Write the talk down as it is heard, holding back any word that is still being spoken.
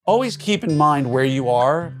always keep in mind where you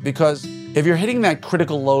are, because if you're hitting that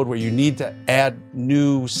critical load where you need to add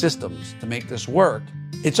new systems to make this work,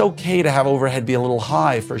 it's okay to have overhead be a little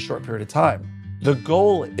high for a short period of time. The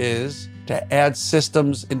goal is to add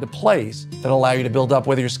systems into place that allow you to build up,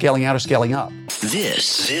 whether you're scaling out or scaling up.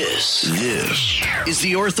 This is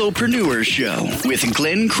the Orthopreneur Show with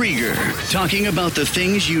Glenn Krieger, talking about the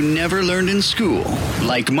things you never learned in school,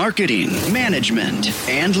 like marketing, management,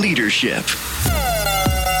 and leadership.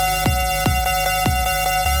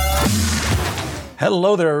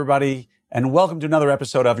 Hello there, everybody, and welcome to another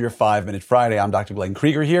episode of your 5-Minute Friday. I'm Dr. Glenn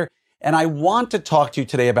Krieger here, and I want to talk to you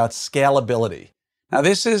today about scalability. Now,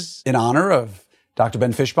 this is in honor of Dr.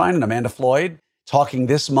 Ben Fishbein and Amanda Floyd talking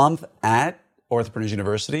this month at Orthopreneurs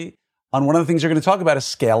University on one of the things you're going to talk about is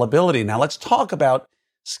scalability. Now, let's talk about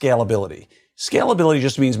scalability. Scalability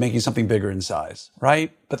just means making something bigger in size,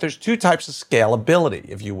 right? But there's two types of scalability,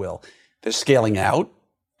 if you will. There's scaling out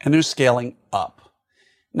and there's scaling up.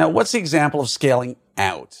 Now, what's the example of scaling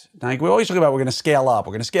out? Now, we always talk about we're going to scale up,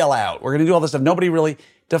 we're going to scale out, we're going to do all this stuff. Nobody really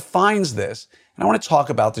defines this. And I want to talk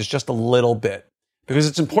about this just a little bit because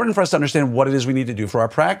it's important for us to understand what it is we need to do for our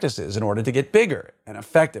practices in order to get bigger and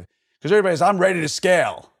effective. Because everybody says, I'm ready to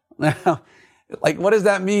scale. Like, what does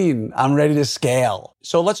that mean? I'm ready to scale.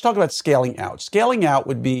 So let's talk about scaling out. Scaling out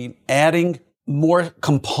would be adding more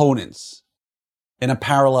components in a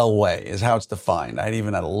parallel way is how it's defined. I'd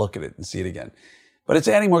even had to look at it and see it again. But it's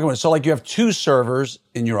adding more components. So like you have 2 servers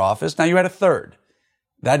in your office. Now you add a third.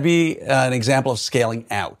 That'd be an example of scaling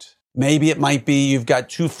out. Maybe it might be you've got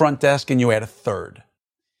 2 front desk and you add a third.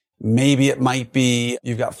 Maybe it might be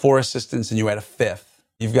you've got 4 assistants and you add a 5th.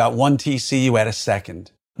 You've got 1 TC, you add a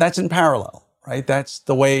 2nd. That's in parallel, right? That's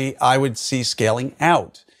the way I would see scaling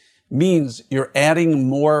out. Means you're adding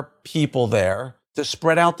more people there to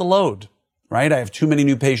spread out the load, right? I have too many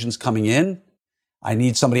new patients coming in. I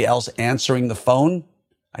need somebody else answering the phone.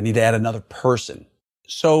 I need to add another person.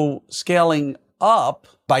 So scaling up,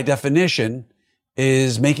 by definition,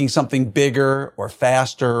 is making something bigger or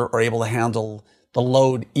faster or able to handle the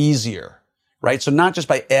load easier, right? So not just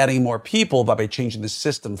by adding more people, but by changing the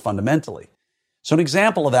system fundamentally. So an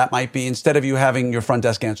example of that might be instead of you having your front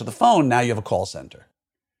desk answer the phone, now you have a call center,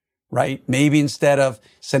 right? Maybe instead of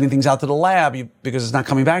sending things out to the lab, because it's not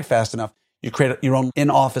coming back fast enough, you create your own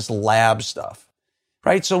in-office lab stuff.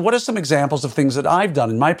 Right? So what are some examples of things that I've done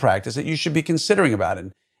in my practice that you should be considering about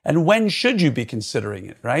it? And when should you be considering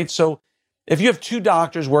it, right? So if you have 2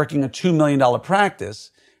 doctors working a $2 million practice,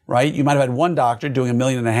 right? You might have had one doctor doing $1.5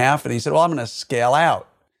 million and he said, well, I'm going to scale out.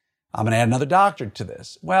 I'm going to add another doctor to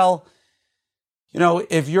this. Well, you know,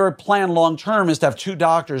 if your plan long-term is to have 2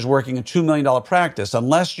 doctors working a $2 million practice,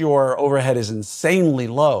 unless your overhead is insanely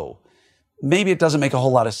low, maybe it doesn't make a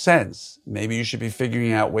whole lot of sense. Maybe you should be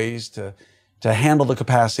figuring out ways to handle the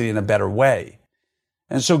capacity in a better way.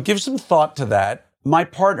 And so give some thought to that. My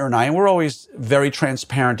partner and I, and we're always very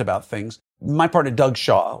transparent about things. My partner, Doug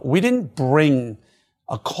Shaw, we didn't bring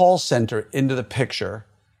a call center into the picture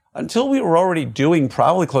until we were already doing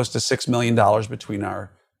probably close to $6 million between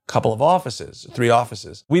our couple of offices, 3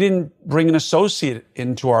 offices. We didn't bring an associate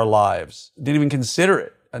into our lives, didn't even consider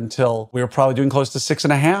it until we were probably doing close to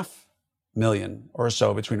 $6.5 million or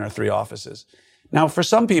so between our 3 offices. Now, for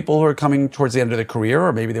some people who are coming towards the end of their career,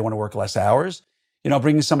 or maybe they want to work less hours, you know,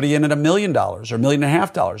 bringing somebody in at $1 million or $1.5 million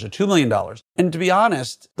or $2 million. And to be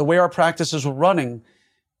honest, the way our practices were running,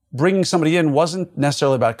 bringing somebody in wasn't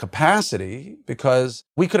necessarily about capacity because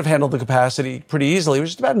we could have handled the capacity pretty easily. It was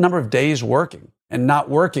just about a number of days working and not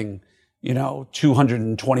working, you know,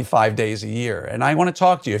 225 days a year. And I want to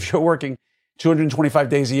talk to you. If you're working 225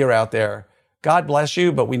 days a year out there, God bless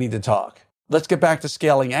you, but we need to talk. Let's get back to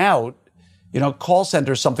scaling out. You know, call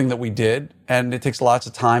center is something that we did, and it takes lots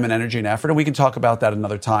of time and energy and effort, and we can talk about that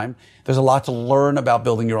another time. There's a lot to learn about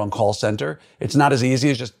building your own call center. It's not as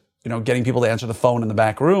easy as just, you know, getting people to answer the phone in the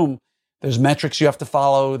back room. There's metrics you have to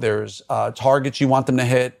follow. There's targets you want them to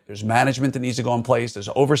hit. There's management that needs to go in place. There's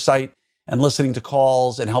oversight and listening to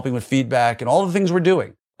calls and helping with feedback and all the things we're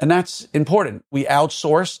doing. And that's important. We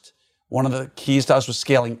outsourced. One of the keys to us was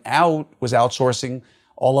scaling out, was outsourcing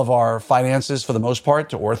all of our finances for the most part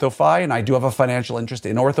to OrthoFi. And I do have a financial interest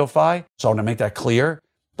in OrthoFi. So I want to make that clear.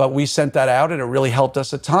 But we sent that out and it really helped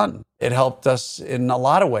us a ton. It helped us in a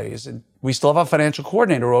lot of ways. And we still have a financial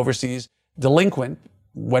coordinator who oversees delinquent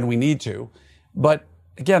when we need to. But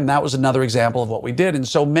again, that was another example of what we did. And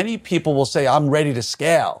so many people will say, I'm ready to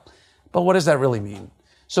scale. But what does that really mean?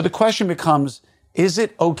 So the question becomes, is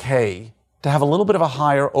it okay to have a little bit of a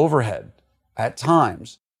higher overhead at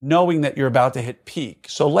times, knowing that you're about to hit peak?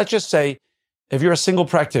 So let's just say if you're a single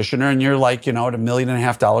practitioner and you're like, at $1.5 million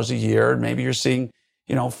a year, and maybe you're seeing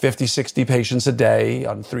 50, 60 patients a day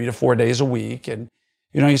on 3 to 4 days a week. And,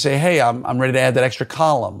 you say, hey, I'm ready to add that extra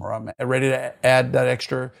column, or I'm ready to add that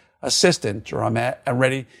extra assistant, or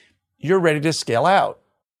you're ready to scale out.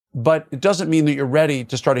 But it doesn't mean that you're ready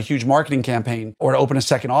to start a huge marketing campaign or to open a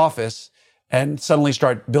second office and suddenly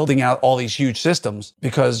start building out all these huge systems,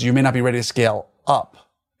 because you may not be ready to scale up,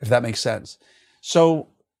 if that makes sense. So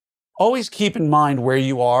always keep in mind where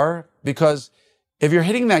you are, because if you're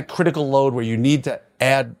hitting that critical load where you need to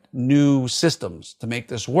add new systems to make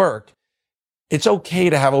this work, it's okay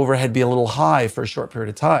to have overhead be a little high for a short period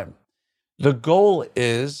of time. The goal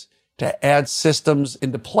is to add systems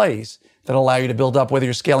into place that allow you to build up, whether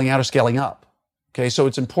you're scaling out or scaling up. Okay, so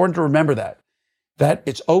it's important to remember that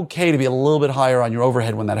it's okay to be a little bit higher on your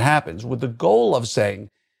overhead when that happens, with the goal of saying,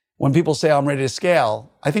 when people say, I'm ready to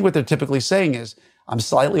scale, I think what they're typically saying is, I'm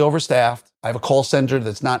slightly overstaffed. I have a call center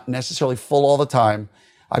that's not necessarily full all the time.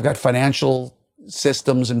 I've got financial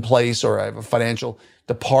systems in place, or I have a financial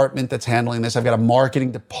department that's handling this. I've got a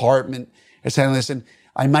marketing department that's handling this. And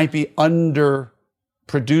I might be under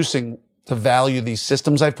producing to value these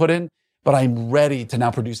systems I've put in, but I'm ready to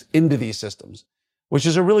now produce into these systems, which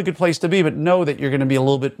is a really good place to be. But know that you're going to be a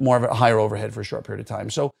little bit more of a higher overhead for a short period of time.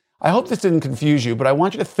 So I hope this didn't confuse you, but I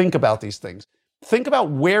want you to think about these things. Think about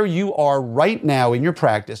where you are right now in your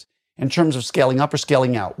practice in terms of scaling up or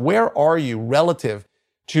scaling out. Where are you relative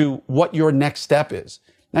to what your next step is?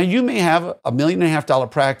 Now, you may have $1.5 million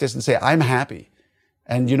practice and say, I'm happy.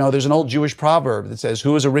 And, there's an old Jewish proverb that says,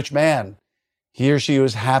 who is a rich man? He or she who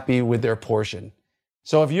is happy with their portion.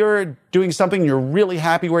 So if you're doing something, you're really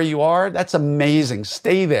happy where you are, that's amazing.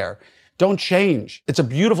 Stay there. Don't change. It's a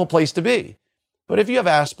beautiful place to be. But if you have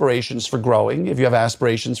aspirations for growing, if you have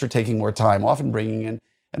aspirations for taking more time off and bringing in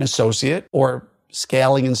an associate or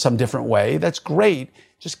scaling in some different way, that's great.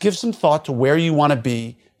 Just give some thought to where you want to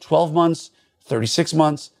be 12 months, 36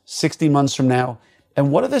 months, 60 months from now.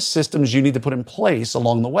 And what are the systems you need to put in place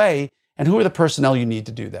along the way? And who are the personnel you need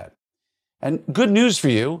to do that? And good news for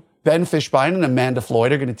you, Ben Fishbein and Amanda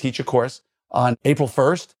Floyd are going to teach a course on April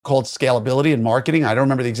 1st called Scalability and Marketing. I don't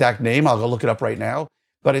remember the exact name. I'll go look it up right now.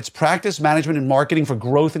 But it's Practice Management and Marketing for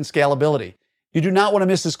Growth and Scalability. You do not want to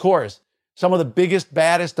miss this course. Some of the biggest,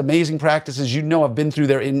 baddest, amazing practices have been through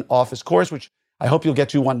their in-office course, which I hope you'll get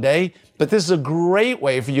to one day. But this is a great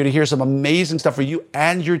way for you to hear some amazing stuff for you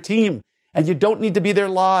and your team. And you don't need to be there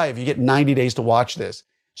live. You get 90 days to watch this.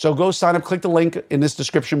 So go sign up, click the link in this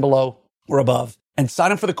description below or above, and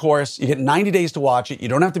sign up for the course. You get 90 days to watch it. You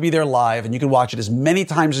don't have to be there live, and you can watch it as many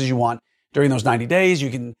times as you want during those 90 days.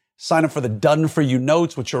 You can sign up for the Done For You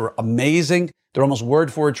notes, which are amazing. They're almost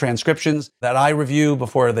word-for-word transcriptions that I review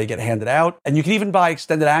before they get handed out. And you can even buy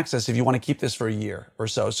extended access if you want to keep this for a year or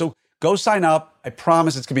so. So go sign up. I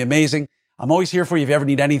promise it's going to be amazing. I'm always here for you if you ever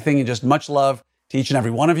need anything, and just much love to each and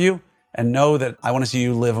every one of you. And know that I want to see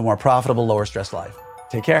you live a more profitable, lower stress life.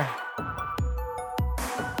 Take care.